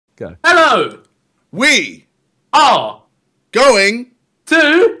Go. Hello. We Are going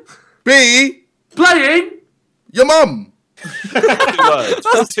to be playing. your mum. 2 words.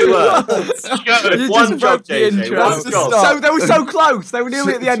 Just 2 words. Go. One job, the JJ. intro. One job. So they were so close. They were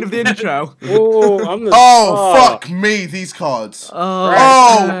nearly at the end of the intro. Oh, I'm the Oh, fuck me, these cards.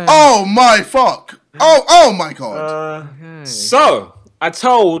 Oh, Oh my fuck. Oh my god. So I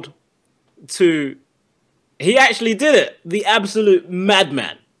told to. He actually did it. The absolute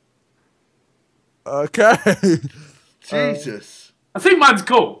madman. Okay. Jesus. I think mine's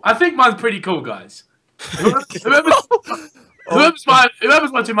cool. I think mine's pretty cool, guys.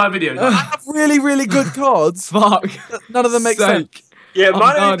 Whoever's watching my video, I have really, really good cards. fuck. None of them make Sake. sense. Yeah,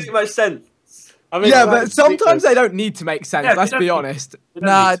 mine done. don't make much sense. I mean, Yeah, like, but sometimes they don't need to make sense. Yeah, Let's they be don't- honest.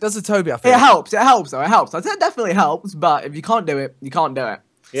 Nah, it does a Toby, I think. It helps. It helps, though. It helps. It definitely helps. But if you can't do it, you can't do it.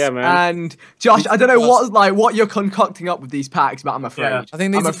 Yeah, man. And Josh, I don't know what you're concocting up with these packs, but I'm afraid. Yeah. I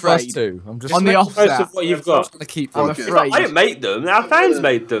think these I'm are the first afraid. two. I'm just On the Make most offset. of what you've got. trying to keep I'm them. afraid. I didn't make them. Our fans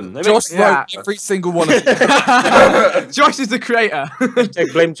made them. They Josh made wrote every single one of them. Josh is the creator.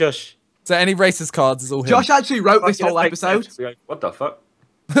 Hashtag blame Josh. So any racist cards is all him. Josh actually wrote this Fucking whole makes episode. sense. We go, what the fuck?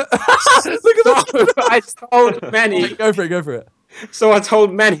 Look at that. I told Manny. Go for it, go for it. So I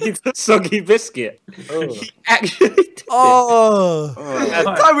told Manny the soggy biscuit. He actually did Oh.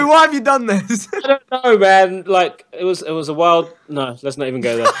 Toby, why have you done this? I don't know, man. Like it was a wild. No, let's not even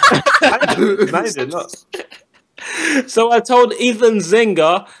go there. Man, he did not. So I told Ethan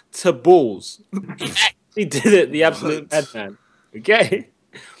Zinger to balls. He actually did it. The absolute madman. Okay.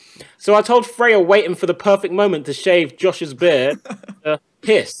 So I told Freya waiting for the perfect moment to shave Josh's beard.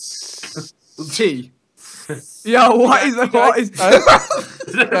 Piss. T. Yo, what is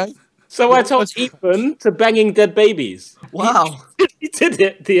Okay. So I told Ethan to banging dead babies. Wow. He did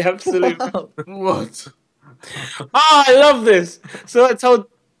it. The absolute. What? Oh, I love this. So I told.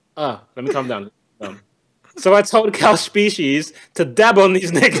 Let me calm down. So I told Cow Species to dab on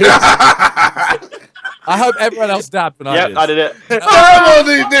these niggas. I hope everyone else dabbed when I Yep, did. I did it. Damn on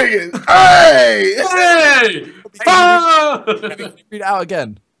these niggas! Hey! Hey! Oh! Can you read it out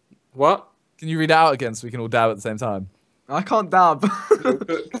again? What? Can you read it out again so we can all dab at the same time? I can't dab.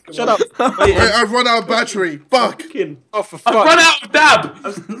 Shut up. Wait, I've run out of battery. Fuck. Oh, for I've run fuck. out of dab.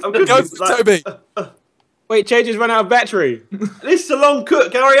 I'm good. Go for Toby. Wait, Changes run out of battery. This is a long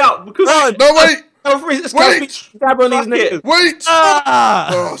cook. Hurry up. We're cooking. Run. No, wait! Let's Wait! dab on these Fuck it. niggas. Wait! Ah!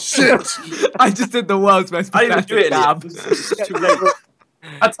 Oh, shit! I just did the world's most I didn't even do pathetic it. dab. It's too late.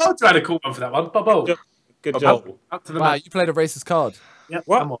 I told you I had a cool one for that one. Bubble. Good job. Up to the Wow, man. you played a racist card. Yep,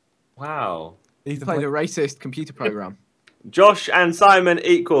 What? come on. Wow. Ethan Played a racist computer program. Josh and Simon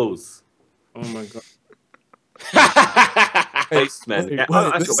equals. Oh my god. Basemen. Wait, Yeah,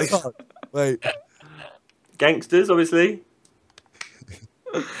 wait, that's this what base- card. Wait. Gangsters, obviously.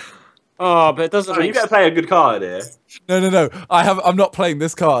 Oh, but it doesn't Oh, you make gotta sense. play a good card here. No. I'm not playing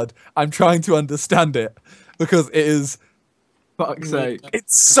this card. I'm trying to understand it because it is. Fuck's sake.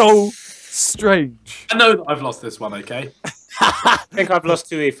 It's so strange. I know that I've lost this one, okay? I think I've lost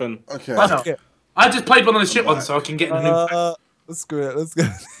to Ethan. Okay. I know. Okay. I just played one of the shit ones so I can get in a new pack. Let's screw it. Let's go.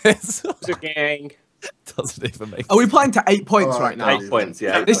 This It's a gang. doesn't even make Are we playing to 8 points Oh, right now? 8 points,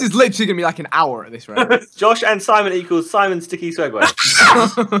 yeah. This is literally going to be like an hour at this rate. Josh and Simon equals Simon Sticky Swagway.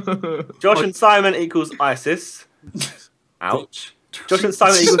 Josh and Simon equals ISIS. Ouch. Josh and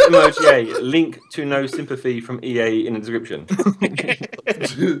Simon equals emoji A. Link to no sympathy from EA in the description.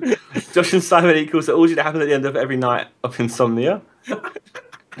 Josh and Simon equals the orgy that happens at the end of every night of insomnia.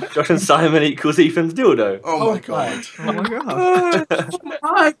 Josh and Simon equals Ethan's dildo. Oh my god. Oh my god.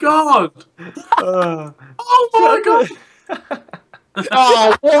 My God! Uh, Oh my God!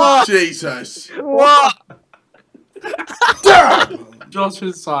 Oh, what? Jesus. What? Damn! Josh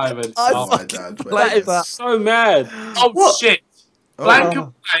and Simon. I Oh, My fucking dad. played That is that. so mad. oh What? shit! Blank Oh.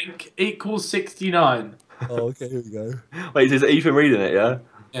 and blank equals 69. Oh, okay, here we go. wait, is Ethan reading it, yeah?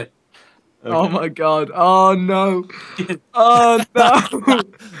 Yeah. Oh my god. Oh no. Oh no. Oh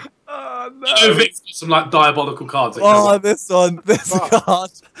Oh, no. Vic's got some like diabolical cards. Oh, this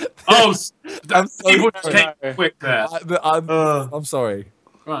card. Oh, I'm so people sorry. came quick there. I'm sorry.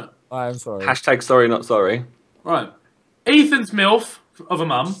 Right, I am sorry. Hashtag sorry, not sorry. right. Ethan's MILF of a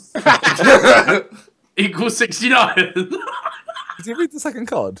mum equals 69. Did you read the second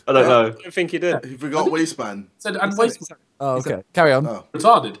card? I don't know. I don't think he did. He forgot waistband. Said, and waste Oh, okay. Carry on. Oh.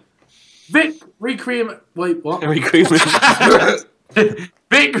 retarded. Vic recreate. Wait, what? Henry Creeman.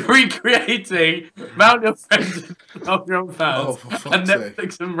 Vic recreating Mount Your Friends and Love Your Own Fans Oh, for fuck's and sake.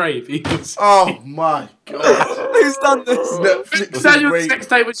 Netflix and rape equals. Oh my god. Who's done this? Netflix is Daniel's rape. sex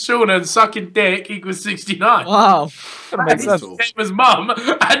tape with Shauna and sucking dick equals 69. Wow. Makes sense. Brutal. Same as mum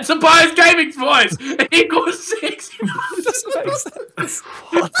and Tobias Gaming's voice equals 69.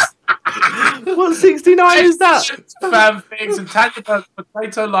 What 69 is that? Fanfics and Tanya Burke's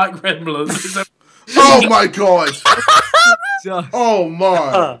potato-like gremlins. Oh my god. Just, Oh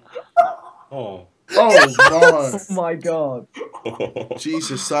my. Oh. Oh oh my god. my.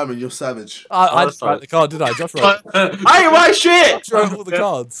 Jesus, Simon, you're savage. I Oh, didn't write the card, did I? Josh wrote, Hey, my shit! Josh wrote all the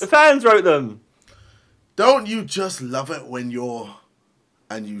cards. The fans wrote them. Don't you just love it when you're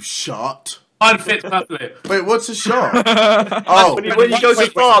and you shot? Mine fits perfectly. Wait, what's a shot? Oh, When you go too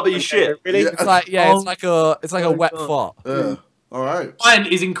far, but you shit. Really? Yeah. It's like it's like a wet fart. all right. Mine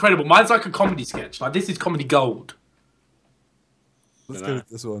is incredible. Mine's like a comedy sketch. Like, this is comedy gold. Let's go with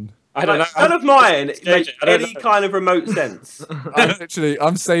this one. I don't know. None of mine JJ, make I don't any know. kind of remote sense.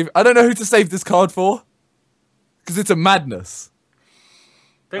 I'm saving. I don't know who to save this card for, because it's a madness.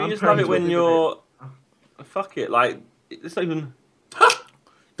 Don't I'm you just love it pretty when you're... Fuck it, like, it's not even...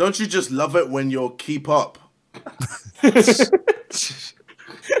 Don't you just love it when you're keep up?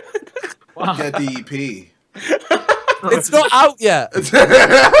 Wow. Get DEP. It's not out yet.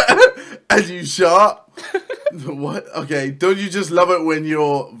 And you shot? What? Okay, don't you just love it when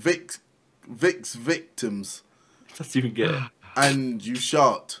you're Vic's victims Let's even get it. and you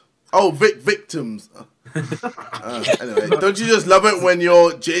shot? Oh, victims. Anyway, don't you just love it when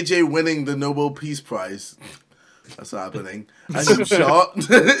you're JJ winning the Nobel Peace Prize? That's not happening. And you shot?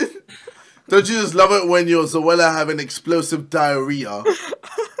 Don't you just love it when you're Zoella having explosive diarrhea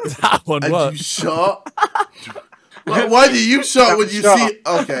That one and you worked. shot? Why do you shot when you see?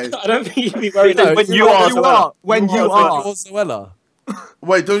 Okay, I don't think you'd be worried. No, When you are, Zoella. When you are. Zoella.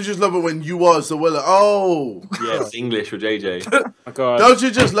 wait. Don't you just love it when you are Zoella? Oh, Yeah, it's English with JJ. Oh my God. don't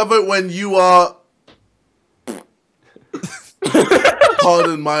you just love it when you are?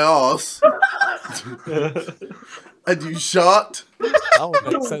 Pardon my ass. And you shot? That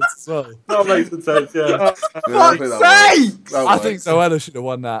one makes sense as well. That makes some sense, yeah. Yeah, I think that works. That I think works. Zoella should have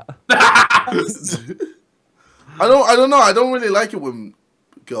won that. I don't know. I don't really like it when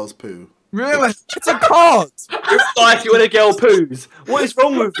girls poo. Really? It's a card. It's like it when a girl poos. What is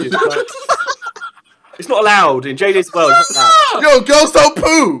wrong with you? Like, it's not allowed in JJ's world. It's not allowed. Yo, girls don't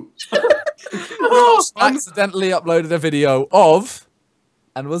poo. Accidentally uploaded a video of,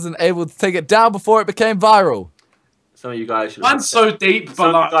 and wasn't able to take it down before it became viral. Some of you guys should. Mine's so deep, but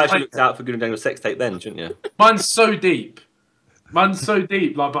Some of you guys should like, look out for Good and Daniel's sex tape then, shouldn't you? mine's so deep. Mine's so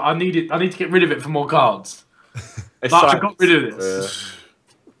deep, like, but I need it. I need to get rid of it for more cards. It's Like, I like- got rid of this.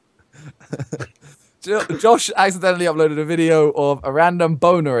 Josh accidentally uploaded a video of a random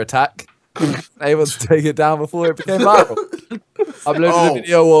boner attack, able to take it down before it became viral. Uploaded Oh, a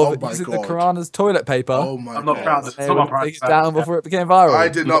video oh of my using God. the Piranha's toilet paper, Oh my I'm not god. proud of it. It's able not to my proud take it of down before it became viral. I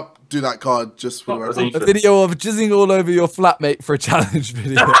did not do that card just for the Was record. he- A video of jizzing all over your flatmate for a challenge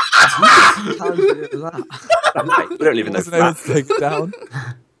video. How did you do that? We don't live in Wasn't able that. to take it down.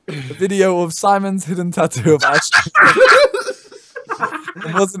 A video of Simon's hidden tattoo of Ash.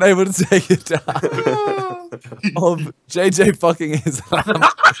 And wasn't able to take it down. Of JJ fucking his lamb.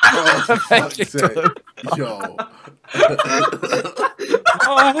 Oh, for fuck's sake. Yo.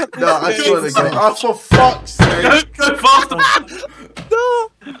 No, I swear to God. Oh, for fuck's sake. Go faster.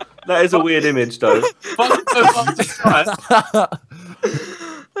 That is a weird image, though. Fucking go faster. Right.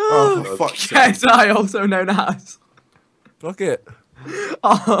 Oh, for fuck's sake. KSI, also known as. Fuck it.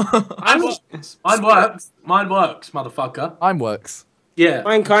 Oh. Mine works. Mine works. Mine works, motherfucker. Time works. Yeah.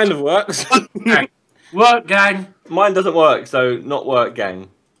 Mine kind of works. Gang. Work, gang. Mine doesn't work, so not work, gang.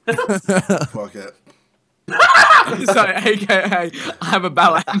 Fuck it. Sorry, aka I have a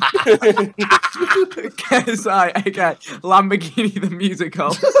ballet. KSI, aka Lamborghini the musical.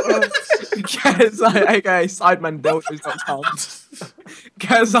 KSI, aka SidemanDeltas.com.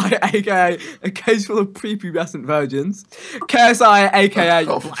 KSI, aka a case full of prepubescent virgins. KSI, aka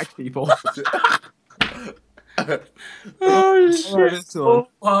black people. Oh, This one.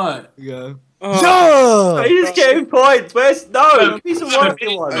 What? Yeah. Yeah! He's getting points. Where's no? Give me some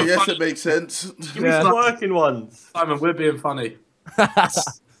working ones. I guess it makes sense. Give me some working ones. Simon, we're being funny.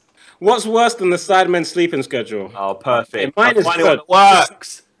 What's worse than the Sidemen sleeping schedule? Oh, perfect. Mine is I finally good. got one that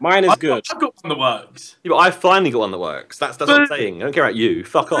works. Mine is good. I've got one that works. Yeah, but I finally got one that works. That's what I'm saying. I don't care about you.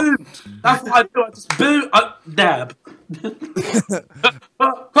 Fuck off. That's what I do. I just boo, dab.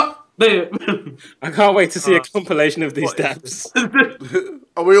 I can't wait to see a compilation of these what is dabs.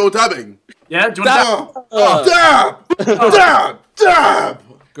 Are we all dabbing? Yeah, do you want to dab? Dab! Dab! Dab! Damn!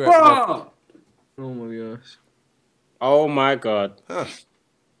 Great. Ah! Oh my gosh. Oh my god.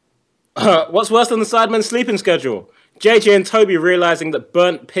 Huh. What's worse than the Sidemen's sleeping schedule? JJ and Toby realizing that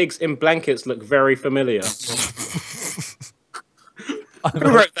burnt pigs in blankets look very familiar. Who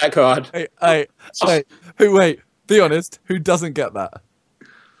wrote that card? Wait. Be honest. Who doesn't get that?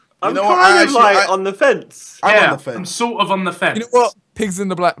 I'm know what, kind of I- on the fence. I'm Yeah, on the fence. I'm sort of on the fence. You know what? Pigs in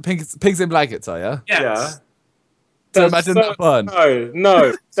blankets are, yeah? Yes. So imagine that burn.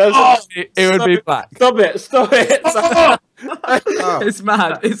 No. There's Oh, It would be black. Stop it. oh, Oh. It's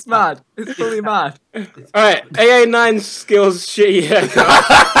mad. It's mad. It's fully mad. Alright, AA9 skills shitty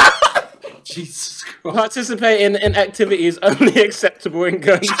haircut. Jesus Christ. Participating in activities only acceptable in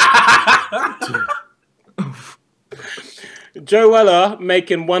guns. Joe Weller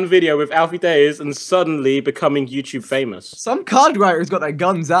making one video with Alfie Days and suddenly becoming YouTube famous. Some card writer's got their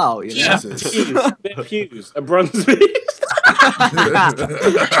guns out, you know? Jesus. Hughes, Bill Hughes, a bronze piece.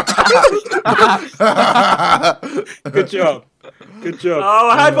 Good job. Oh,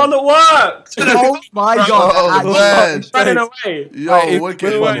 I had one that worked. Oh my god. Oh, man. Running away. Yo, Right,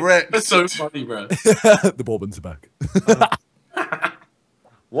 wicked wait. wrecked. That's so funny, bro. The Bourbons are back.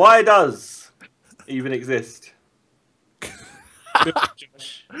 Why does even exist?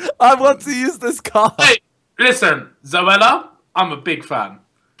 I want to use this card. Hey, listen, Zoella, I'm a big fan.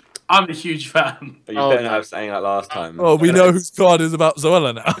 I'm a huge fan. But you Oh, better no. not have something like last time. Oh, we know whose card is about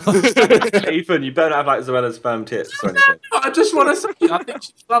Zoella now. Ethan, you better not have like Zoella's sperm tits or anything. I just want to say, I think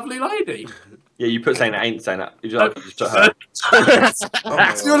she's a lovely lady. Yeah, you put saying that ain't saying that. You just put her. Oh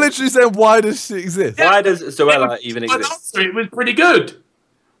my So you're God. literally saying, why does she exist? Why does Zoella even My exist? answer, it was pretty good.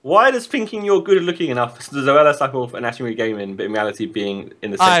 Why does thinking you're good looking enough for Zoella suck off Anatomy of Gaming, but in reality being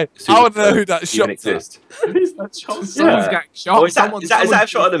in the I same wanna know who that even shot exist? Who's that shot? Someone's Yeah. getting shot. Or is that a shot at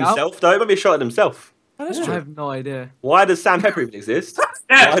someone's himself though? It might be a shot at himself. That's I true. have no idea. Why does Sam Pepper even exist?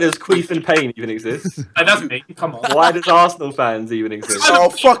 Yeah, Why does Queef and Payne even exist? that's me. Come on. Why does Arsenal fans even exist? Oh,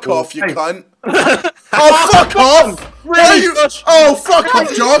 fuck off, you Hey. cunt. Oh, fuck off! Why you... Oh, fuck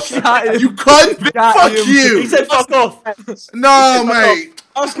off, Josh! You cunt! Got Fuck him. He you! said fuck off. No, mate!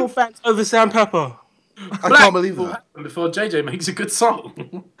 Arsenal fans over Sam Pepper. I can't believe that. Before JJ makes a good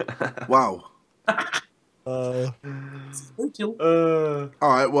song. Wow.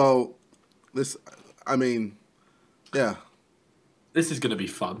 Alright, well, this... I mean... Yeah. This is going to be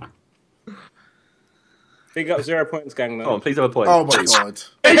fun. Big up 0 points, gang. Come on, please have a point. Oh, my God.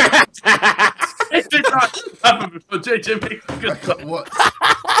 It did not happen before JJ makes a good song. What?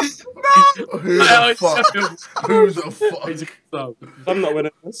 No! Who the fuck? Who the fuck? I'm not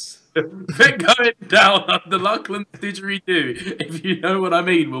winning this. They're going down on the Lachlan didgeridoo. If you know what I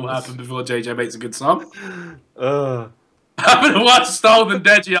mean, will happen before JJ makes a good song. Having to watch Stolen and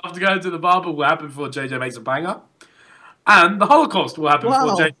Deji after going to the barber will happen before JJ makes a banger. And the Holocaust will happen Wow.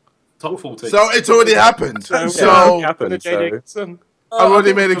 before JJ top 40. So it's already happened. So Yeah, happened, JJ so. Dixon. I've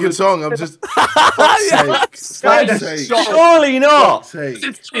already made a good song. I'm just... Fuck's sake. Surely not. Fuck's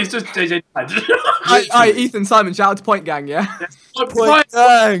sake. It's just JJ. Alright, Ethan, Simon, shout out to Point Gang, yeah? Point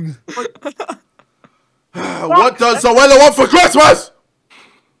gang. What does Zoella want for Christmas?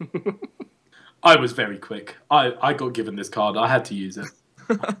 I was very quick. I got given this card. I had to use it.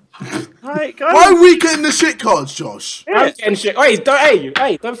 Right, guys. Why are we getting the shit cards, Josh? I'm getting shit. Wait, don't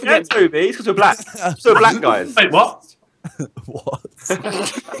Yeah, forget. Toby. It's because we're black. So black guys. Wait, what? What?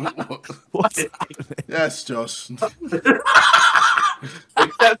 What's happening? Yes, Josh.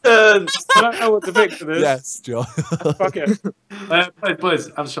 Acceptance. I don't know what to pick for this. Yes, John. Fuck it. Boys,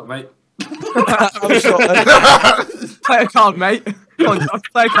 have a shot, mate. I'm sorry. Play a card, mate. Come on, Josh,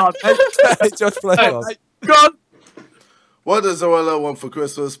 play a card, mate. Josh, play Hey, one. Go on. What does Zoella want for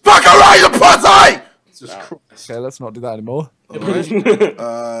Christmas? Fuck around your pussy! Jesus Christ. Okay, let's not do that anymore. What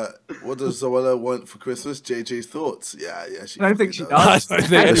does Zoella want for Christmas? JJ's thoughts. Yeah, she I don't think fucking she does.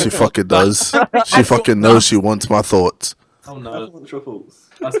 does. Yeah, she fucking does. She fucking knows she wants my thoughts. Oh no, Truffles.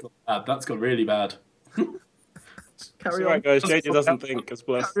 that's not bad. That's got really bad. Carry Alright, on. guys. JJ doesn't think. It's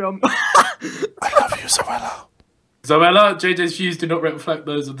blessed. Carry on. I love you, Zoella. Zoella, JJ's views do not reflect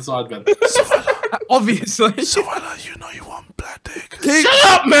those of the Sidemen. Obviously. Zoella, you know you want black dick. Shut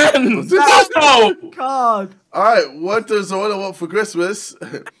up, man! No! Card. Alright, what does Zoella want for Christmas?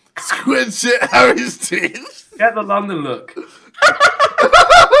 Squid shit Harry's teeth. Get the London look.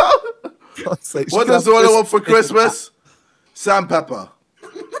 What does Zoella want for Christmas? Sandpepper.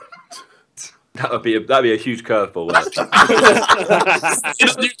 That'd be a huge curveball. wouldn't it?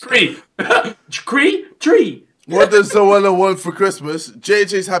 It's a new tree. Tree. What does Zoella want for Christmas?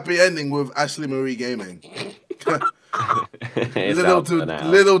 JJ's happy ending with Ashley Marie Gaming. It's out there now.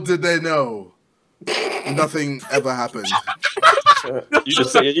 Little did they know. Nothing ever happened. You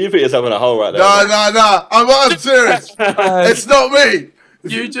just you put yourself in a hole right there. No. I'm serious. It's not me.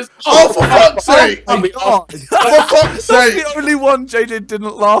 You just. Oh, for fuck's sake! Oh my God. For fuck's That's sake! the only one JJ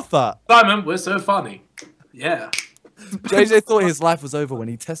didn't laugh at. Simon, we're so funny. Yeah. JJ thought his life was over when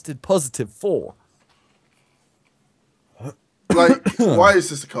he tested positive for. Like, why is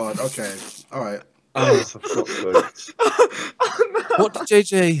this a card? Okay, all right. Oh, for fuck's sake. What did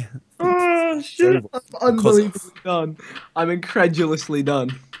JJ? I'm unbelievably done. I'm incredulously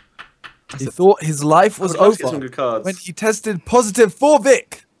done. He thought his life was Let's get some over good cards. when he tested positive for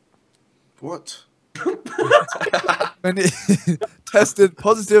Vic. What? When he tested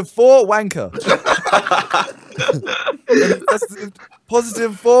positive for wanker. When he tested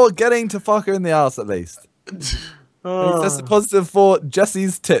positive for getting to fuck her in the ass at least. When he tested positive for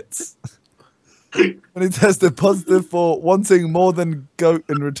Jesse's tits. When he tested positive for wanting more than goat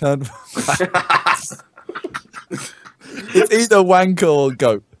in return for it's either wanker or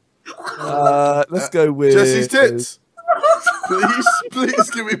goat. Let's go with Jesse's tits. Please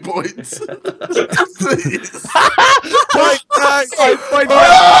give me points. Please.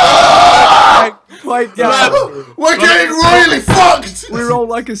 Quite down. We're getting royally fucked. We roll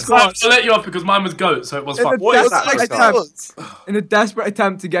like a Simon, squad. I let you off because mine was goat, so it was In fun. a What is that? desperate attempt- In a desperate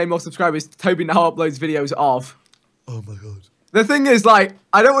attempt to gain more subscribers, Toby now uploads videos of. Oh my god. The thing is, like,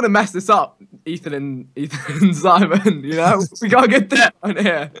 I don't want to mess this up, Ethan and Simon. You know, we gotta get this on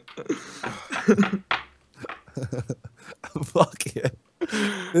here. Fuck it.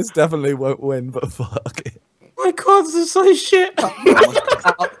 This definitely won't win, but fuck it. My cards are so shit.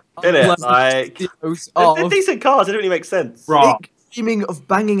 Innit? Like, Videos they're of decent cards. They don't really make sense. Right. Nick dreaming of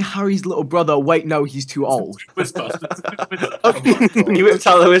banging Harry's little brother. Wait, no, he's too old. Whisper. You whipped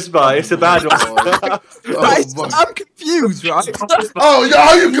out the whisper. It's a bad one. I'm confused, right? Oh, yeah,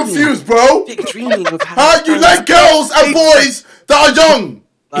 are you confused, bro? Dreaming of How you like girls and boys that are young?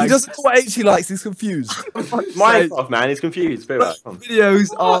 He doesn't know what age he likes, he's confused. Minecraft, man. He's confused. Spit back. Come on. Videos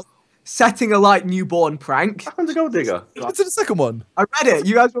of setting a light newborn prank. How's a gold digger? What's in the second one? I read it.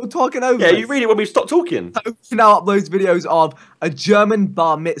 You guys were talking over. Yeah, it. you read it when we stop talking. Toby now uploads videos of a German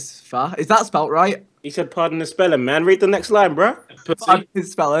bar mitzvah. Is that spelt right? He said, "Pardon the spelling, man. Read the next line, bruh." Pardon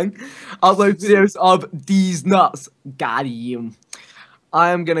his spelling. Uploads videos of these nuts. Got him. I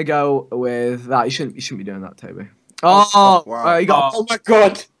am gonna go with that. You shouldn't be doing that, Toby. Oh, Wow. you got. Oh my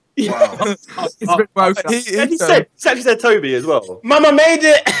god. Wow. It's a bit broken. And he actually said Toby as well. Mama made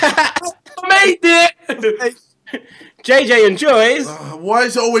it. I made it. JJ enjoys. Why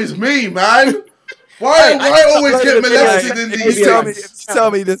is it always me, man? Why always get molested in these If things? you tell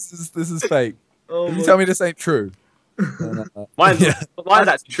me this is fake. If you tell me this ain't true. Mine's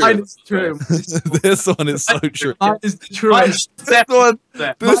actually true. Mine is true. This one is so true. Mine is the truest. This one,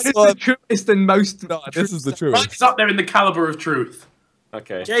 Mine this is the one. truest and most. No, this is the Right, truest. it's up there in the caliber of truth.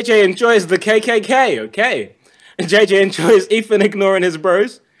 Okay. JJ enjoys the KKK. Okay. JJ enjoys Ethan ignoring his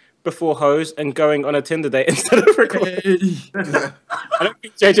bros before hoes and going on a Tinder date instead of recording. I don't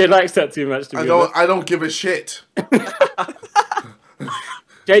think JJ likes that too much. To be honest. I don't give a shit.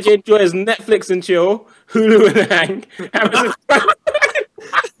 JJ enjoys Netflix and chill, Hulu and hang. Amazon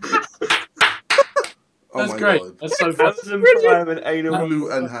Oh That's my great. god. That's so fun. Amazon Prime and anal.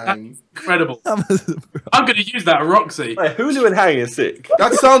 Hulu and hang. Incredible. I'm going to use that at Roxy. Wait, Hulu and hang is sick.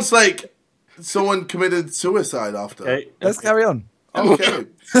 That sounds like someone committed suicide after. Okay. Let's carry on. Okay.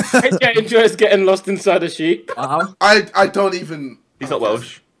 JJ enjoys getting lost inside a sheep. Wow. I don't even. He's not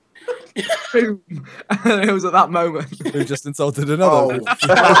Welsh. Boom. And it was at that moment. Who just insulted another?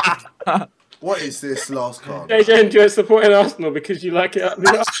 Oh. What is this last card? JJ enjoys supporting Arsenal because you like it up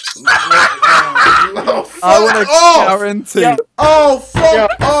the No, fuck I want to off! guarantee. Yeah. Oh,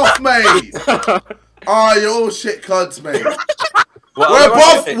 fuck off, mate! Oh, you're all shit cuds, mate. We're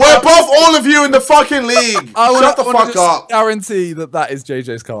above all of you in the fucking league. I wanna, Shut the I wanna fuck just up. guarantee that is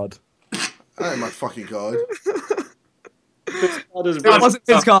JJ's card. That ain't my fucking card. It wasn't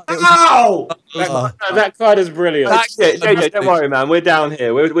his card. It was Ow! That card is brilliant. JJ, don't worry, man. We're down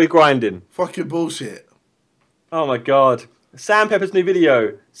here. We're grinding. Fucking bullshit. Oh my god. Sam Pepper's new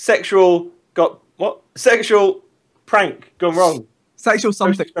video. Sexual prank gone wrong. sexual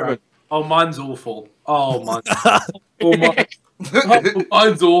something. Oh, mine's awful. Oh, mine's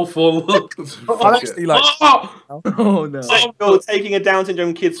mine's awful. I Fuck actually it. like. Oh! Oh no. Sexual taking a Down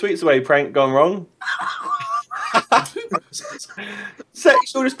syndrome kid's sweets away prank gone wrong.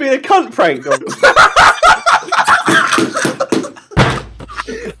 Sexual just being a cunt prank gone wrong.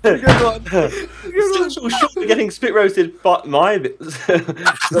 Good one. Sexual shock for getting spit roasted but my bits.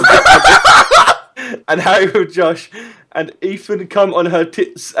 And Harry with Josh and Ethan come on her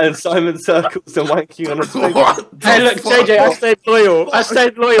tits and Simon circles and wanking on her face. What the Hey, look, fuck? JJ, I stayed loyal. I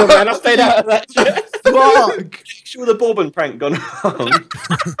stayed loyal, man. I stayed out of that shit. Fuck! Sure, the Bourbon prank gone wrong.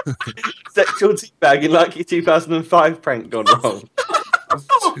 Sexual teabagging like your 2005 prank gone wrong.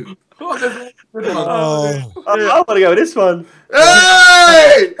 Oh. I want to go with this one.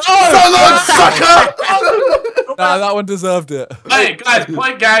 Hey! So long, sucker! Nah, that one deserved it. Hey, guys,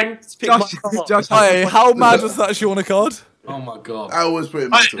 point gang. Pick my Josh, card. Josh, Hey, how mad was that Shauna card? Oh my god. I was pretty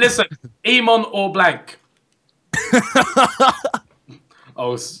Right, mental. listen, Emon or blank.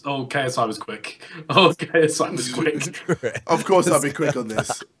 KSI was quick. Oh, KSI was quick. Of course, I'll be quick on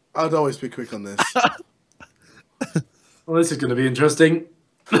this. I'd always be quick on this. Well, this is going to be interesting.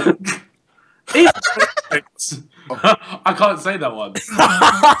 I can't say that one.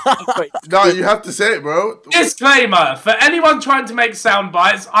 No, you have to say it, bro. Disclaimer: for anyone trying to make sound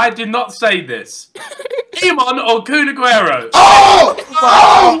bites, I did not say this. Emon or Kun Aguero? Oh!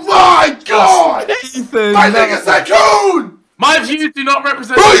 Oh my god! Ethan, My no. nigga's a coon! My views do not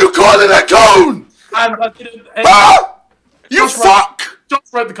represent. Who you calling a coon? And I didn't. Huh? You Josh wrote- fuck!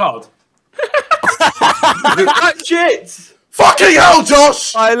 Josh wrote the card. Shit! Fucking hell,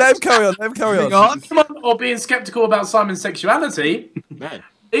 Josh! Alright, let him carry on. Let him carry Hang on. on. Emon or being skeptical about Simon's sexuality? Man.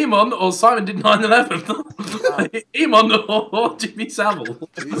 Emon or Simon did 9/11? Emon or Jimmy Savile?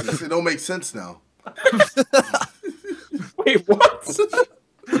 Jesus, it don't make sense now. Wait, what?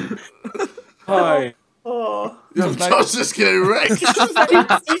 Hi. Oh. Yo, Josh just getting wrecked.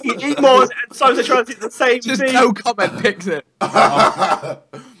 Emon and Simon Sexuality the same Just thing. no comment picks it.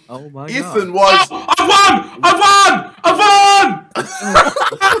 Oh my god. Ethan was. I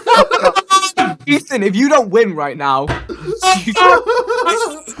won! Ethan, if you don't win right now, Do you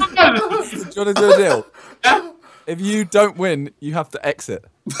want to do a deal? If you don't win, you have to exit.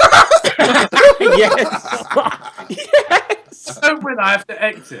 Yes. If I don't win, I have to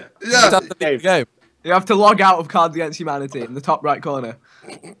exit. You Yeah. have to leave the game. you have to log out of Cards Against Humanity in the top right corner.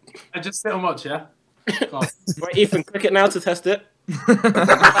 I just sit and watch, yeah? Oh. Right, Ethan, click it now to test it.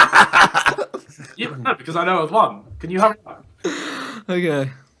 Yeah, no, because I know I've won. Can you hurry up?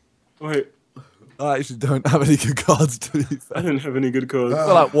 Okay. Wait, I actually don't have any good cards to be I fair. don't have any good cards. I've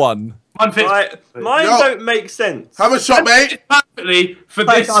got like one. One fits Mine Yo. don't make sense. Have a shot, mate. perfectly for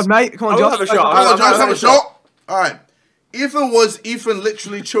Play a this. card, mate. Come on, I will Josh. have a shot. Come on, I'll Josh, have a a shot. shot. Alright. Ethan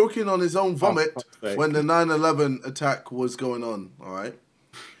literally choking on his own vomit fuck's sake. when the 9/11 attack was going on. Alright.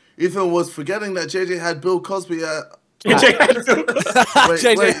 Ethan was forgetting that JJ had Bill Cosby at.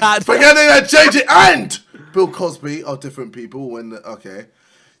 JJ had- Forgetting that JJ and Bill Cosby are different people when. Okay.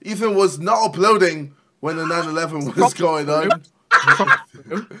 Ethan was not uploading when the 9/11 was going on.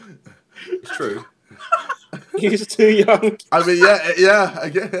 It's true. He's too young. I mean, yeah, I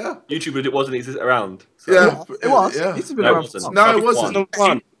get, yeah. YouTube wasn't exist around. So. Yeah. It was. Yeah. It's been No, it around. wasn't. No, it Fucking wasn't. one.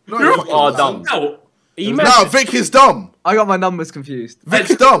 One. No, You're fucking all wasn't. dumb. No. You No, Vic is dumb. I got my numbers confused.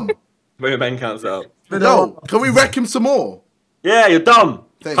 Vic's dumb. When your bank counts out. No, can we wreck him some more? Yeah, you're dumb.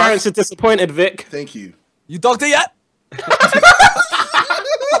 Parents are disappointed, Vic. Thank you. You dogged it yet?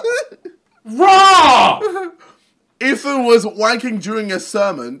 Raw! Ethan was wanking during a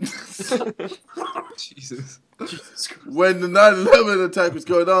sermon Jesus. when the 9/11 attack was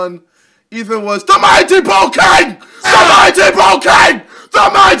going on. Ethan was the mighty Paul King! The mighty Paul King! The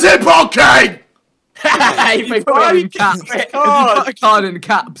mighty Paul King! If you put it in caps, if you put a card in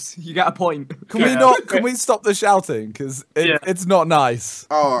caps, you get a point. Can we not? Can we stop the shouting? Because Yeah. it's not nice.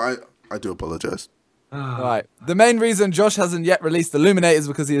 Oh, I do apologize. Right. The main reason Josh hasn't yet released Illuminate is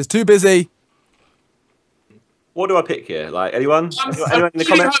because he is too busy. What do I pick here? Like, anyone? Anyone in the really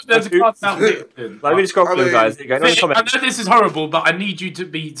comments? hope there's a card out there. Like, we just scroll I through, mean- guys. There you go. Anyone in the I comments? know this is horrible, but I need you to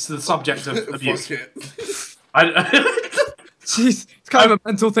be the subject of abuse. Fuck it. Jeez, it's kind of a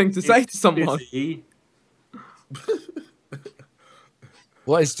mental thing to say to someone. Busy.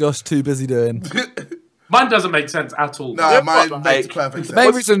 What is Josh too busy doing? Mine doesn't make sense at all. Nah, Yeah, mine but, makes like, perfect The main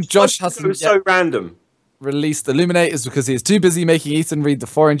sense. reason Josh It hasn't was yet so random. released Illuminate is because he is too busy making Ethan read the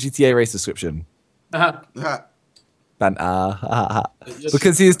foreign GTA race description. Uh-huh. Ha.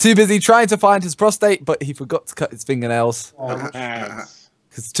 Because he is too busy trying to find his prostate, but he forgot to cut his fingernails. Nice.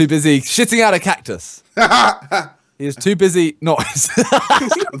 Because he's too busy shitting out a cactus. He is too busy. Noise.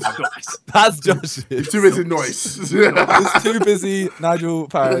 That's Josh. It's too busy noise. He's too busy. Nigel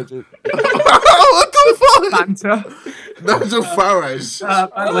Farage. What the fuck? Banter. Nigel Farage.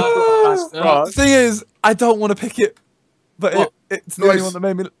 The thing is, I don't want to pick it, but it's the only Noise. one that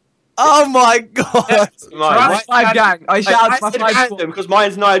made me. Oh my god! Mine. Five gang. I I shouted my said five random because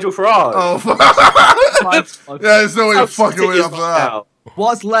mine's Nigel Farage. Oh, fuck. five. Yeah, there's no way How you're fucking sick with is after that. now?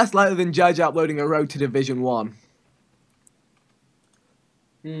 What's less likely than Judge uploading a Road to Division 1?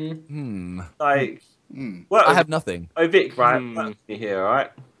 Like, Hmm. well, I have nothing. Oh, Vic, right? Work with me here, all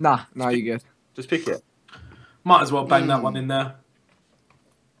right? Nah, you're good. Just pick it. Might as well bang that one in there.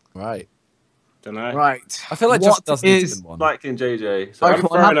 Right. Don't know. Right. I feel like Josh What does is- spin one. Likely and JJ. So Okay. I'm Come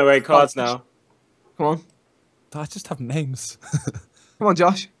on, throwing have- away cards now. Come on. I just have names. Come on,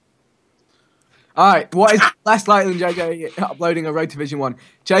 Josh. Alright, what is less likely than JJ uploading a Road to Vision 1?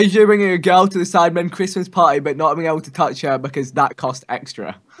 JJ bringing a girl to the Sidemen Christmas party but not being able to touch her because that cost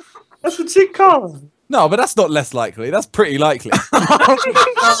extra. That's a tick card. No, but that's not less likely. That's pretty likely.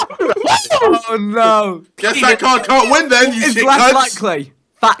 Oh no! Guess that card can't win then, you It's shit less cunts. likely.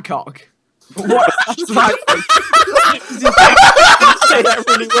 Fat cock. What is likely? Did you say that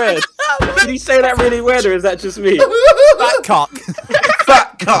really weird? Did you say that really weird, or is that just me? That cock.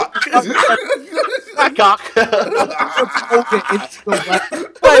 Fat cock. Back up.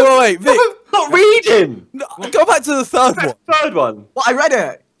 Wait, Vic. Not reading. No, go back to the third one. Third one. What, I read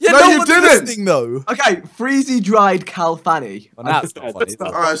it. Yeah, No, no you one's didn't. listening though. Okay, freezy dried Cal Fanny. Well, that's not funny. is it?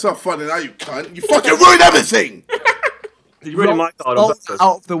 Alright, it's not funny now, you cunt. You fucking ruined everything! You ruined my card on Rolled purpose.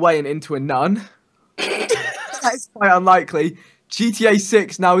 out of the way and into a nun. That is quite unlikely. GTA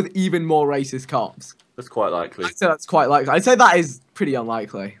 6 now with even more racist cops. That's quite likely. I'd say that's quite likely. I'd say that is pretty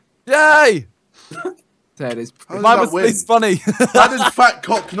unlikely. Yay! So it is. How does Mine that was win? least funny. How does fat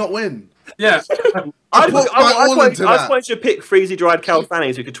cock not win? Yeah. I put my all into I just that. wanted you to pick Freezy Dried Cal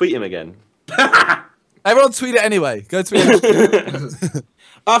Fanny so we could tweet him again. Everyone tweet it anyway. Go tweet it.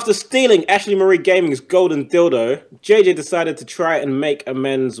 After stealing Ashley Marie Gaming's golden dildo, JJ decided to try and make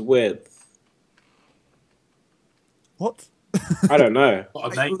amends with. What? I don't know.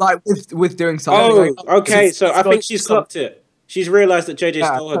 What a name. Like with doing something. Oh, like, okay. it's- So it's I think got she's some- clocked it. She's realised that JJ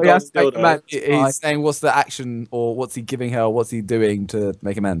Yeah, stole her so he golden has to make dildo. amends. He's saying what's the action or what's he giving her? What's he doing to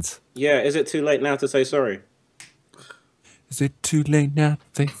make amends? Yeah, is it too late now to say sorry? Is it too late now?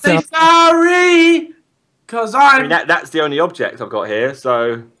 Say sorry, cause I mean, I'm. that's the only object I've got here,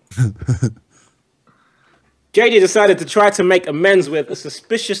 so... JJ decided to try to make amends with a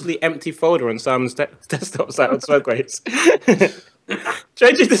suspiciously empty folder on Simon's desktop site on Swagways.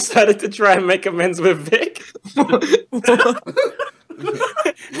 JJ decided to try and make amends with Vic.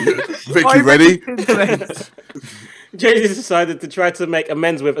 Vic, you ready? JJ decided to try to make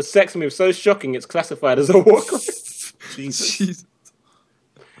amends with a sex move so shocking it's classified as a war crime. Jesus. Jeez.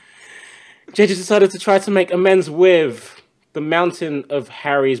 JJ decided to try to make amends with the mountain of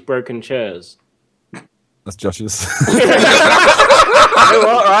Harry's broken chairs. That's Josh's. You know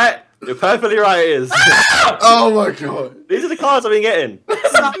what, right? You're perfectly right, it is. Oh my god. These are the cards I've been getting.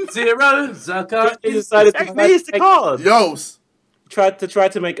 Zero, Zucker. JJ decided to These are the cards. Yo, try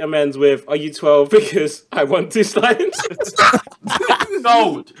to make amends with Are you 12 because I want to slide into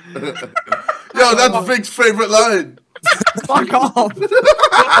Gold. yo, that's Vic's favourite line. Fuck off.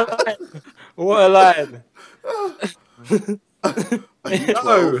 What a line.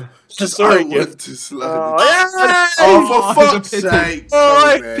 No. Sorry, I Gift. want to slide. Oh, Oh, for it's a fuck's pity. sake.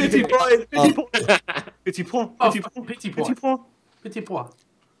 yeah! Sorry. Pity boy, pity boy. Pity boy, Oh, pity boy, pity pity boy. boy. Petit pois.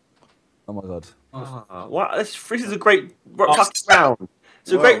 Oh my god. Ah, what? This is a great fucking round.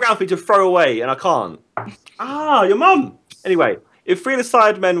 It's a great round for you to throw away, and I can't. Ah, your mum. Anyway, if three of the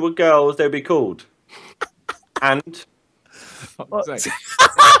Sidemen were girls, they'd be called. And Fuck's sake.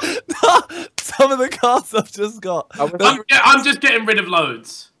 Some of the cards I've just got. I'm just getting rid of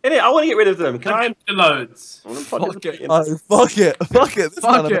loads. innit, I want to get rid of them. Can I? I'm getting rid of loads. I wanna Fuck fucking- it. Oh, fuck it. Fuck it. This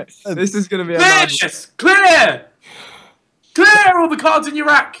Fuck kind of it. makes sense. This is gonna be a Clear bad this! Clear! Clear all the cards in your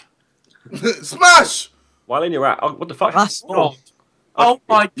rack! Smash! While in your rack. Oh, what the fuck? That's Oh, oh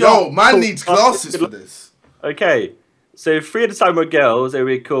my god. Yo, man needs glasses for this. Okay, so if three of the Sidemen were girls, they would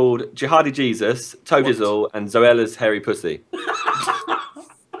be called Jihadi Jesus, Toe Jizzle, and Zoella's Hairy Pussy.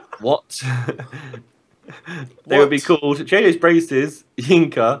 What? They would be called JJ's Braces,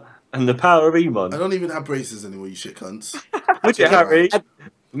 Yinka, and the Power of I Emon. don't even have braces anymore, you shit cunts. Widget Harry,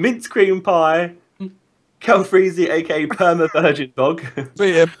 Mince Cream Pie, Kel Freezy, aka Perma Virgin Dog.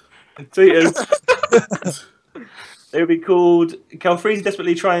 Tweet him. Tweeters. They would be called Kel Freezy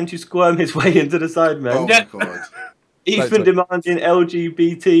desperately trying to squirm his way into the Sidemen. Oh Yeah. my god. Ethan demanding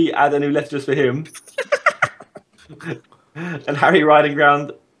LGBT add a new letter just for him. And Harry riding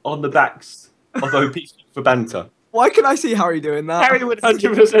around on the backs of OP for banter. Why can I see Harry doing that? Harry would 100% Harry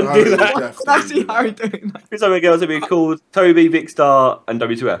do would that. Why can I see definitely Harry do that. doing that? Three Sidemen girls would be called Toby, Vicstar, and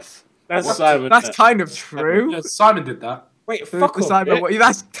W2S. That's Simon. That's kind of true. Yeah, Simon did that. Wait, fuck off. Simon, yeah?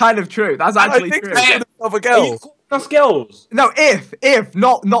 that's kind of true. That's actually true. Of a Are girl. you calling us girls? No, if,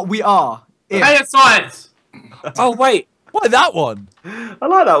 not we are. If. Pay aside! Oh, wait. Why that one? I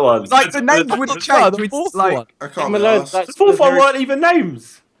like that one. Like the names would No, change. the We'd, fourth like, one. I can't Leave be him alone, asked. that's The fourth one very- weren't even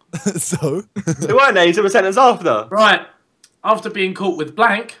names. So They weren't names. They were sentence after. Right. After being caught with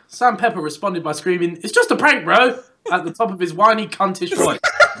blank, Sam Pepper responded by screaming, "It's just a prank, bro!" at the top of his whiny, cuntish voice.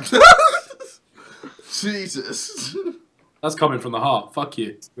 Jesus. That's coming from the heart. Fuck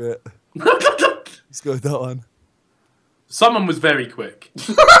you. yeah, let's go with that one. Someone was very quick.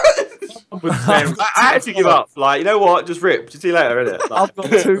 Someone was very- I actually give up. Like, you know what? Just rip. Just see you later, innit? Like, I've got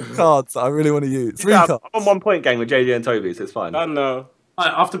 2 cards that I really want to use. 3 I'm cards. on 1 point gang with JD and Toby, so it's fine. I know.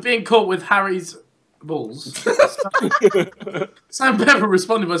 Right, after being caught with Harry's balls, Sam Pepper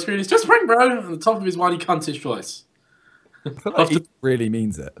responded by screaming, "It's just a prank, bro!" at the top of his whiny, cuntish voice. I feel like he really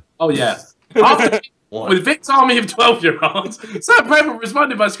means it. Oh, yeah. After with Vic's army of 12-year-olds, Sam Pepper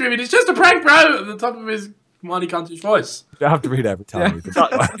responded by screaming, "It's just a prank, bro!" at the top of his whiny, cuntish voice. You don't have to read it every time.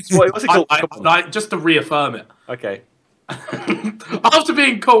 What's it called? Like, just to reaffirm it. Okay. After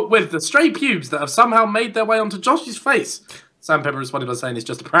being caught with the stray pubes that have somehow made their way onto Josh's face, Sam Pepper responded by saying it's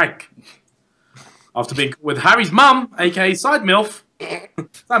just a prank. After being caught with Harry's mum, aka Side MILF,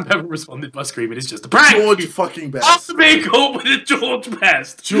 Sam Pepper responded by screaming it's just a prank. George fucking Best. After being caught with a George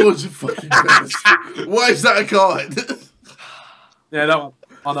Best. George fucking Best. Why is that a card? Yeah, that one.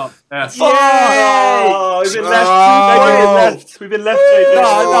 Oh, no. Yeah. Oh, we've been left. Oh. We've been left, JJ. No,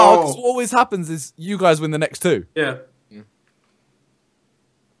 Oh. because what always happens is you guys win the next 2. Yeah.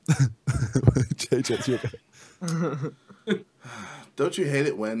 JJ, it's your go. Don't you hate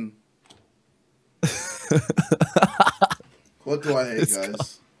it when... What do I hate, It's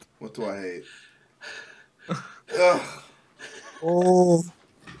guys? What do I hate? Ugh. Oh,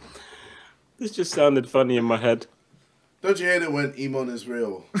 This just sounded funny in my head. Don't you hate it when Emon is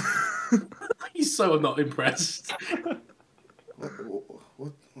real? He's so not impressed.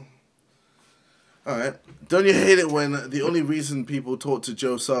 What? Alright. Don't you hate it when the only reason people talk to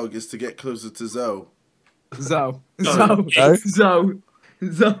Joe Sugg is to get closer to Zoe? Zoe. No. Zoe.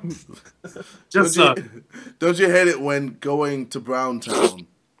 Just so. Don't you hate it when going to Browntown?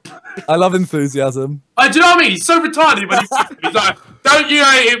 I love enthusiasm. Do you know what I mean? He's so retarded when he's like, "Don't you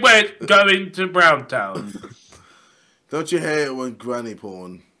hate it when going to Browntown?" Don't you hate it when granny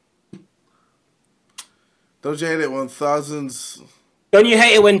porn? Don't you hate it when thousands... Don't you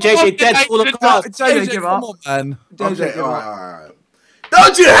hate it when JJ deads all the cards? JJ, give come up. on, man. JJ, Okay, give up. alright.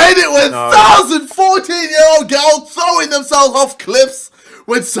 Don't you hate it when 14-year-old girls throwing themselves off cliffs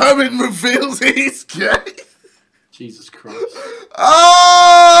when Simon reveals he's gay? Jesus Christ.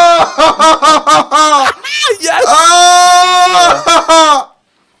 Oh! Yes! Oh!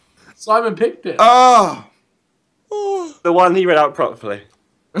 Simon picked it. Oh! The one he read out properly.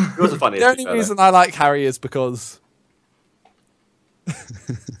 It was the funniest. The only reason I like Harry is because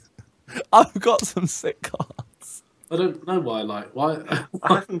I've got some sick cards. I don't know why. Why?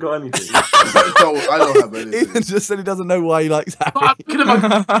 I haven't got anything. I don't have Ethan anything. just said he doesn't know why he likes Harry. I like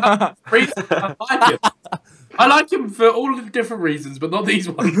him. I like him for all of the different reasons, but not these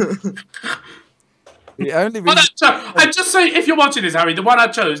ones. The only But reason, and just say if you're watching this, Harry, the one I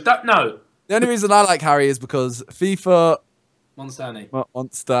chose. No, the only reason I like Harry is because FIFA Monstani.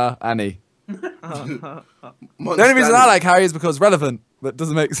 Monster Annie. The only reason I like Harry is because relevant, but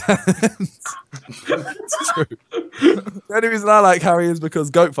doesn't make sense. It's true. The only reason I like Harry is because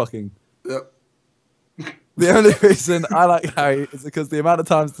goat fucking. Yep. The only reason I like Harry is because the amount of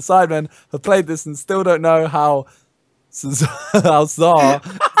times the Sidemen have played this and still don't know how Czar. That's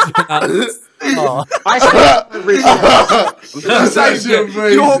actually Your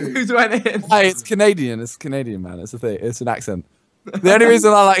amazing. moves went in. Hey, it's Canadian. It's Canadian, man. It's a thing. It's an accent. The only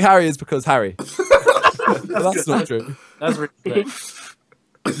reason I like Harry is because Harry. But that's not true. That's really great.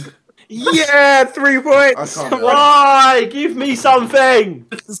 Yeah, 3 I points. can't be Why? Give me something.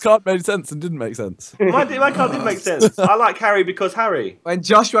 This card made sense and didn't make sense. My card didn't make sense. I like Harry because Harry. When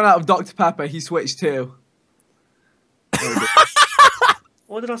Josh ran out of Dr. Pepper, he switched too.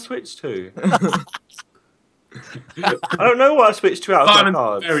 What did I switch to? I don't know what I switched to out of my Simon's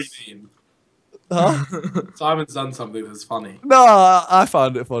cards. very mean. Huh? Simon's done something that's funny. No, I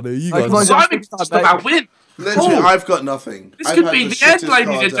found it funny. You Like, guys. come on, Simon's Josh, just mate. about win. Literally, Oh. I've got nothing. This I've could had be the the end, shittest ladies cards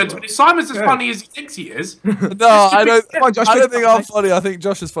and ever. gentlemen. If Simon's as funny as he thinks he is, No, I don't. Come on, Josh, I don't pick think up, I'm mate. funny. I think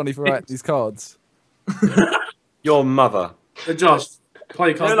Josh is funny for writing these cards. Your mother. Josh,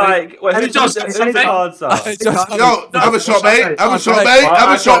 play cards. You're like, well, Hey, who's Josh, the something? cards are? Hey, Josh, Yo, have a shot, mate. Have a shot, Right, mate.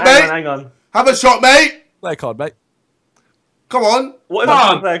 Have a shot, mate. Hang on. Have a shot, mate. play a card, mate. Come on. What if Come I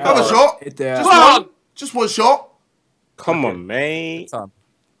on, don't play a Have a card? shot. Yeah. Come on. Just one shot. Come on, mate. Time.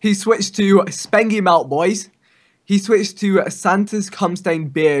 He switched to Spengy Melt Boys. He switched to Santa's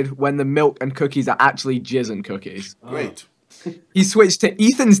cum-stained beard when the milk and cookies are actually jizz and cookies. Great. He switched to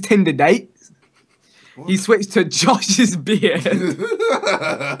Ethan's Tinder date. He switched to Josh's beard.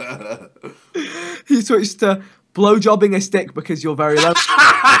 He switched to blowjobbing a stick because you're very low.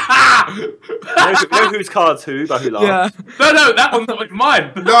 You know whose card's who, but who laughed? Yeah. No, that one's not even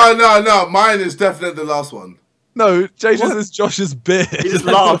mine. No. Mine is definitely the last one. No, JJ's is Josh's beard. He just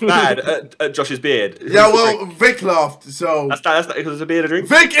laughed mad at Josh's beard. Yeah, well, Vic laughed, so. That's not because it's a beard, a drink.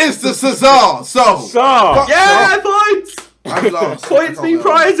 Vic is the Cesar, so. So, Yeah, points! I've lost. Points I mean can't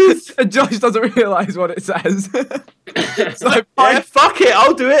lie. prizes! And Josh doesn't realise what it says. So, Yeah, fuck it,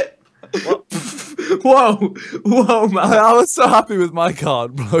 I'll do it! whoa, man. I was so happy with my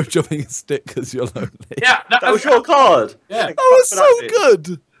card, blowjobbing a stick because you're lonely. Yeah, That was your card! Yeah, That was so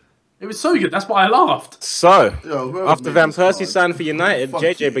good. it was so good. That's why I laughed. so Yo, whoever after made Van this Persie card. signed for United, Fuck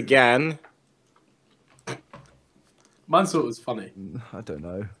JJ you. began. Mine thought it was funny. I don't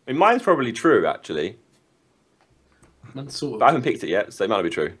know. I mean, mine's probably true, actually. Mine sort But I of. haven't picked it yet, so it might not be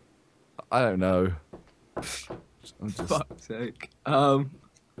true. I don't know. I'm just... Fuck's sake. Oh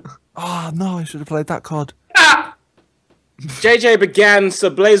no, I should have played that card. JJ began Sir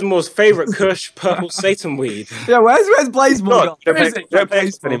Blazemore's favourite Kush, purple Satan weed. Yeah, where's Blazemore God, gone? we don't Where is play, it? we don't play Baseball.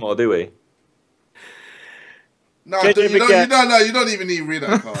 X anymore, do we? No, JJ you began- don't even need to read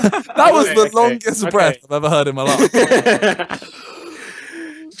that card. That was the Okay, longest okay. breath I've ever heard in my life.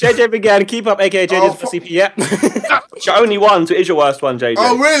 JJ began keep up, aka JJ's Oh, best CP yet. It's your only one, so it is your worst one, JJ.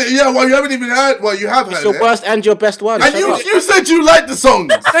 Oh, really? Yeah, well, you haven't even heard. Well, you have heard It's your it. worst and your best one. And Shut up. you said you liked the song.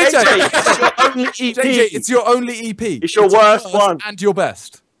 JJ, It's your only EP. JJ, it's your only EP. It's your worst one. and your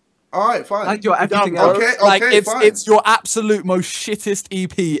best. All right, fine. And you're everything bro. else. Okay, Like okay, it's fine. it's your absolute most shittest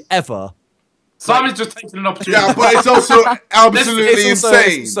EP ever. Simon's just taking an opportunity. Yeah, but it's also absolutely It's also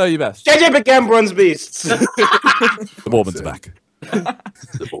insane. so your best. JJ began Bronze Beasts. The Mormons are back.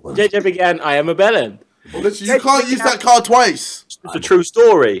 JJ began I Am a Bellend. Literally, you can't use that card twice. It's a true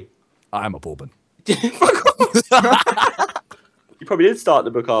story. I am a Bourbon. You probably did start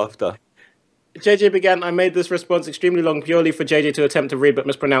the book after. JJ began I made this response extremely long purely for JJ to attempt to read but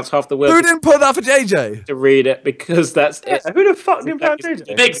mispronounce half the Who words didn't put that for JJ? to read it because that's it. Who the fuck didn't play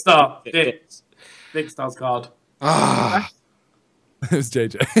JJ? Big Star. Big Star's card. It was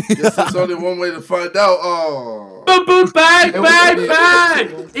JJ. Guess there's only one way to find out. Oh. Boom, boom, bang, bang,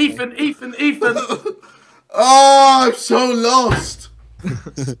 bang. Ethan. Oh, I'm so lost.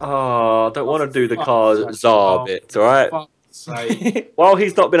 Oh, I don't want to do the card czar bit, alright? Fuck's sake. While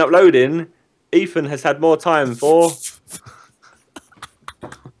he's not been uploading, Ethan has had more time for...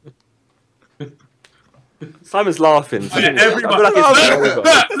 Simon's laughing. Look at everyone. I feel like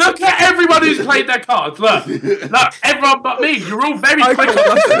it's Look at everyone who's played their cards. Look, everyone but me. You're all very quick.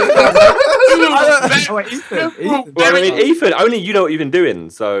 Oh, wait, Ethan. Well, I mean, Ethan, only you know what you've been doing,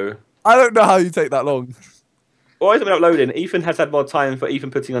 so... I don't know how you take that long. While he's been uploading, Ethan has had more time for Ethan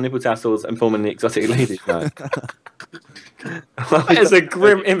putting on nipple tassels and forming the exotic ladies night. That is a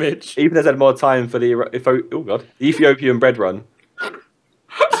grim image. Ethan has had more time for the the Ethiopian bread run.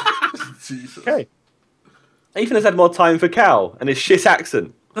 Jesus. Okay. Ethan has had more time for Cal and his shit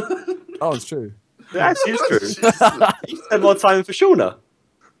accent. Oh, it's true. That actually is true. Ethan had more time for Shauna.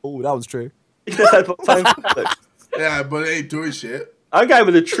 Oh, that was true. Ethan has had more time for Alex. Yeah, but it ain't doing shit. I'm going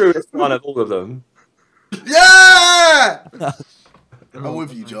with the truest one of all of them. Yeah! I'm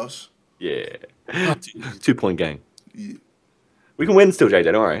with you, Josh. Yeah. 2-point game. Yeah. We can win still,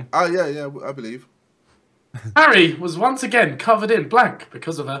 JJ, don't worry. Oh, yeah, I believe. Harry was once again covered in blank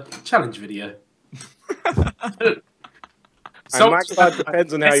because of a challenge video. And my card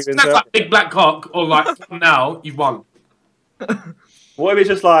depends on how you That's insert. like big black cock or like now you've won. What if it's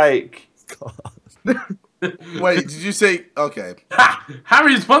just like... Wait, did you say... Okay.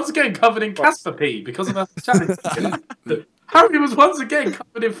 Harry is once again covered in Casper pee because of a challenge video. Harry was once again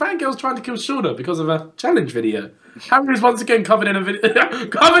covered in fangirls trying to kill Shauna because of a challenge video. Harry was once again covered in a video.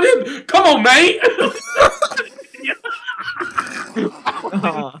 Covered in? Come on, mate!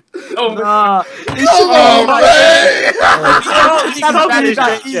 Oh, Ah, Oh, man! It's not as bad as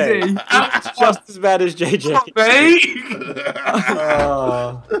that JJ. easy. It's just as bad as JJ. mate!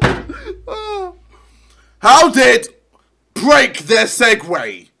 How did break their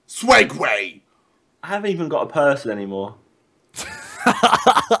Segway? Swagway. I haven't even got a person anymore.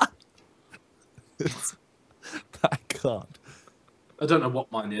 That card. I don't know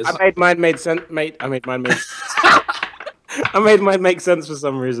what mine is. I made mine made sense. I made mine make. I made mine make sense for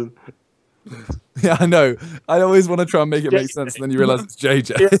some reason. Yeah, I know. I always want to try and make it make sense, and then you realize it's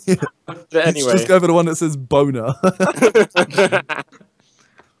JJ. But anyway, Just go for the one that says boner.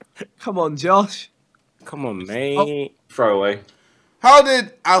 Come on, Josh. Come on, mate. Throwaway. How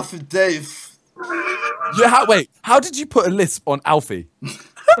did Alfred Dave? Yeah, wait. How did you put a lisp on Alfie?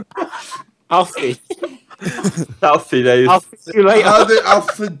 Alfie. Alfie days. I'll see you later. How did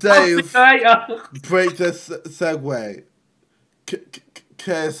Alfred Dave Later. break the Segway?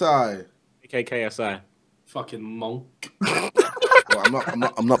 KSI. KKSI. Fucking monk. Well,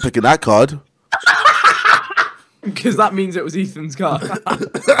 I'm not picking that card. Because that means it was Ethan's car.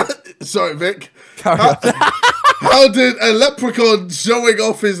 Sorry, Vic. Carry on. How did a leprechaun showing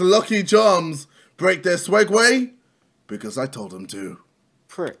off his lucky charms break their Swagway? Because I told him to.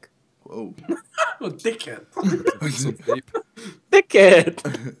 Prick. Whoa. Oh, dickhead.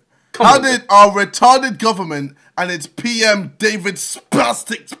 Dickhead. How did our retarded government and its PM David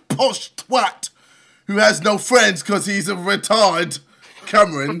Spastic's posh twat, who has no friends because he's a retard,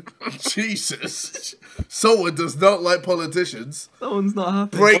 Cameron, Jesus, someone does not like politicians, Someone's not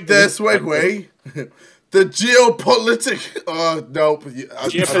happy. break their Swagway? The geopolitic. Oh, nope.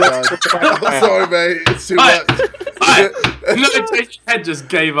 I'm sorry, mate. It's too much. No, his head just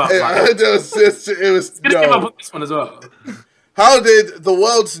gave up. It was Gonna give up no. on this one as well. How did the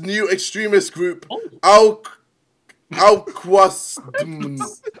world's new extremist group Al-Qassam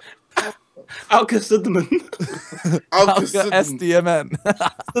Al-Qasidman. SDMN.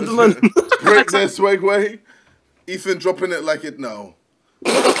 break their Swagway? Ethan dropping it like it no.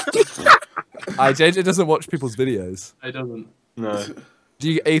 JJ doesn't watch people's videos. It doesn't. No.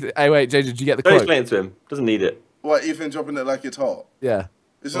 Do you? Hey, wait, JJ, did you get the Don't quote? explain it to him. Doesn't need it. What, Ethan dropping it like it's hot? Yeah.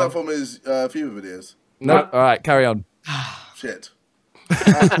 Isn't that from his fever videos? No. All right, carry on. Shit.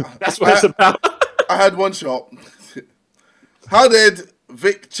 That's what it's about. I had one shot. How did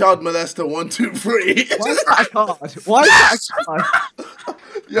Vic Child Molester 123? Why is that a card? Why is that a card?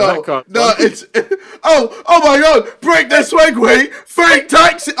 Yo, That card. no, it's oh my god! Break their Swagway, fake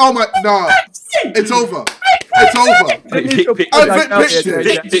taxi. Oh my, nah, it's over. It's over. I picked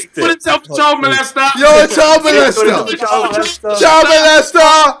it. Put himself child molester. You're a child molester. Child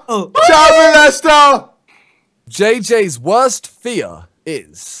molester. Child molester. JJ's worst fear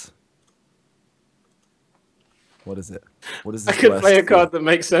is. What is it? What is I this? could worst play a fear? card that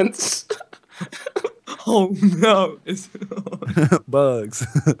makes sense. Oh no! It's Bugs.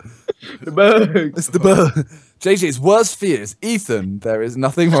 the bug. It's the bug. JJ's worst fear is Ethan. There is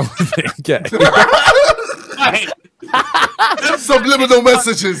nothing wrong with it. Okay. Subliminal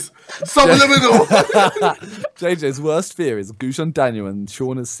messages. Subliminal. JJ's worst fear is Gushan Daniel and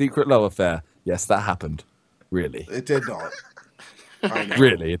Shauna's secret love affair. Yes, that happened. Really. It did not. I know.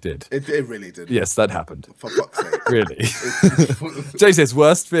 Really, it did. It really did. Yes, that happened. For fuck's sake. Really. JJ's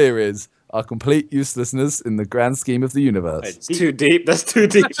worst fear is our complete uselessness in the grand scheme of the universe. It's too deep. That's too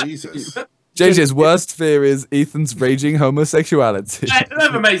deep. Jesus. JJ's worst fear is Ethan's raging homosexuality.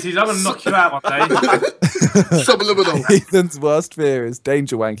 Never, Macy's. I'm gonna knock you out one day. Subliminal. Ethan's worst fear is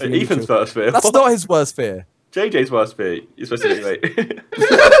danger wanking. in the Ethan's children. first fear. That's not his worst fear. JJ's worst fear. You're supposed to anyway.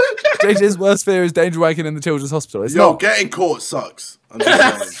 JJ's worst fear is danger wanking in the children's hospital. It's Yo, not. getting caught sucks. I'm just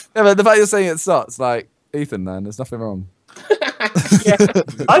saying. Yeah, but the fact you're saying it sucks, like, Ethan, man, there's nothing wrong.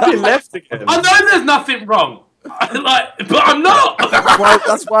 I've been left again. I know there's nothing wrong. But I'm not.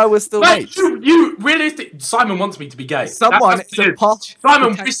 That's why we're still Like, mates. you realistic. Simon wants me to be gay. Someone That's is a it. posh. Simon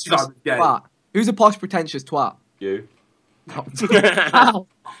pretentious wishes I was gay. twat. Who's a posh, pretentious twat? You. Ow!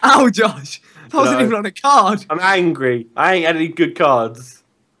 Ow, Josh! That wasn't No. even on a card. I'm angry. I ain't had any good cards.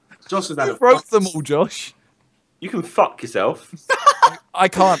 Josh has had You a broke them all, Josh. You can fuck yourself. I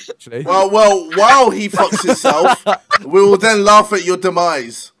can't, actually. Well, while he fucks himself, we will then laugh at your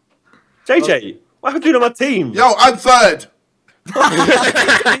demise. JJ, what happened to you on my team? Yo, I'm third.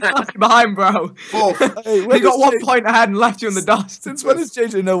 Left you behind, bro. Fourth. Hey, He when got does 1 J- point ahead and left you in the dust. Since when does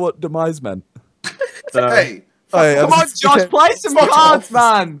JJ know what demise meant? Hey. Hey, Come on, Josh, play some Fuck cards, off.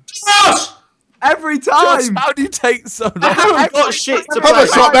 man. Josh! Every Josh, time. how do you take so long? I haven't got shit to Have a play.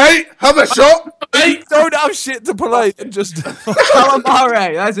 shot, mate. Have a shot. Hey, Don't have shit to play and just.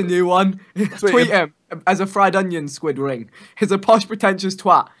 Calamare, there's a new one. Tweet him as a fried onion squid ring. He's a posh, pretentious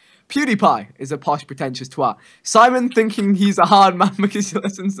twat. PewDiePie is a posh, pretentious twat. Simon thinking he's a hard man because he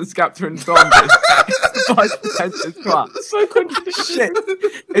listens to Skepta and Stormzy is a posh, pretentious twat. So confused. Shit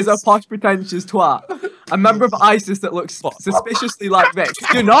is a posh, pretentious twat. A member of ISIS that looks suspiciously like Vic.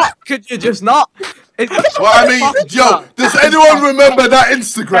 Could you not? Could you just not? Well, I mean, yo, does anyone remember that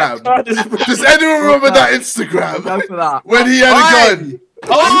Instagram? Does anyone remember that Instagram? Go for that. When he had a gun?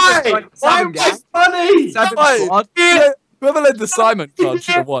 why? Like Why seven am I guys. funny? Seven Why? squad. Whoever led the Simon card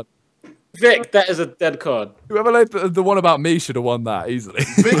should have won. Vic, that is a dead card. Whoever led the one about me should have won that easily.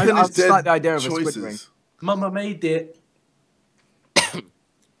 Vic and I his just like dead the idea of a squid ring. choices. Mama made it.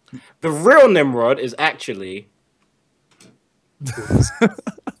 The real Nimrod is actually.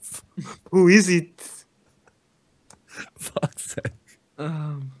 Who is it? Fuck's sake.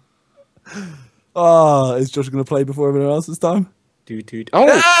 Oh, is Josh going to play before everyone else this time? Dude. Oh,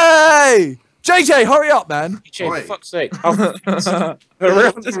 Hey! JJ, hurry up, man. Jay, for Oi. fuck's sake. Oh, the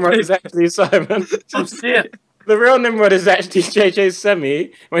real Nimrod is actually Simon. Oh, shit. The real Nimrod is actually JJ's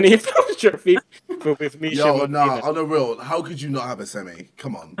semi when he filmed Trophy with Misha. Yo, nah, Martinez. on the real, how could you not have a semi?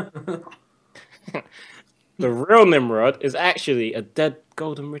 Come on. The real Nimrod is actually a dead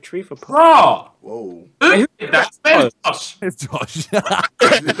golden retriever. Bro! Whoa. Who did that? It's Josh. It's Josh.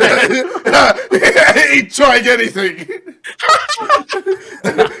 He ain't trying anything.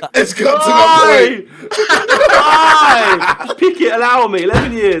 It's got to Why? the point. Why? Pick it, allow me.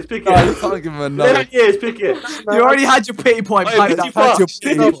 11 years, pick Oh, you it. can't give him a no. 11 years, pick it. You already had your pity point. Wait, Pipe pity that. part. Your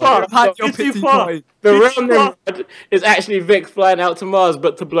Pity pity part. You've had your Pity pity part. point. The real It's Nimrod is actually Vic flying out to Mars,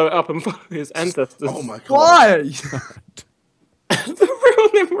 but to blow it up and follow his ancestors. Oh my god. Why? The real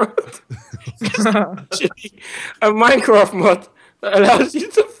Nimrod is actually a Minecraft mod that allows you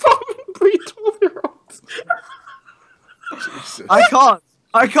to farm and breed 12-year-olds. Jesus.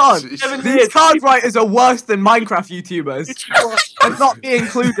 I can't. Jesus. These card writers are worse than Minecraft YouTubers. And not be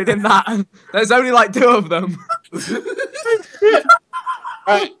included in that. There's only like 2 of them.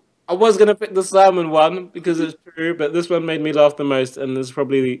 Right, I was gonna pick the Simon one because it's true, but this one made me laugh the most, and this is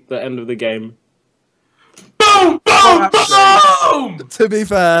probably the end of the game. Boom! Boom! Boom! To be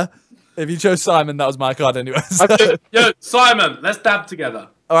fair, if you chose Simon, that was my card anyways. Yo, Simon, let's dab together.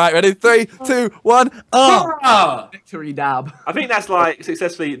 All right, ready? 3, 2, 1. Oh, Ah! Victory dab. I think that's like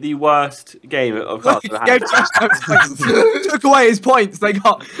successfully the worst game of cards I've Gave had. Josh no points. Took away his points. They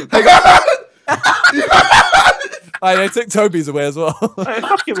got they took Toby's away as well.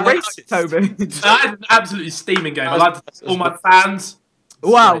 Fucking racist. Toby. That is an absolutely steaming game. I'd like to thank all my fans.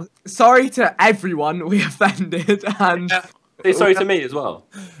 Wow. Sorry to everyone we offended and Say sorry to me as well.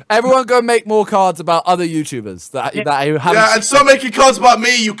 Everyone go make more cards about other YouTubers that haven't. Yeah, and stop making cards about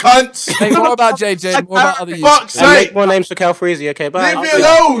me, you cunts. Make more about JJ, more about other Fuck's YouTubers. And make sake. more names for Cal Freezy, okay, bye. Leave me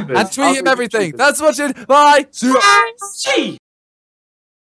alone. And tweet him everything. That's watching. Bye. Gee!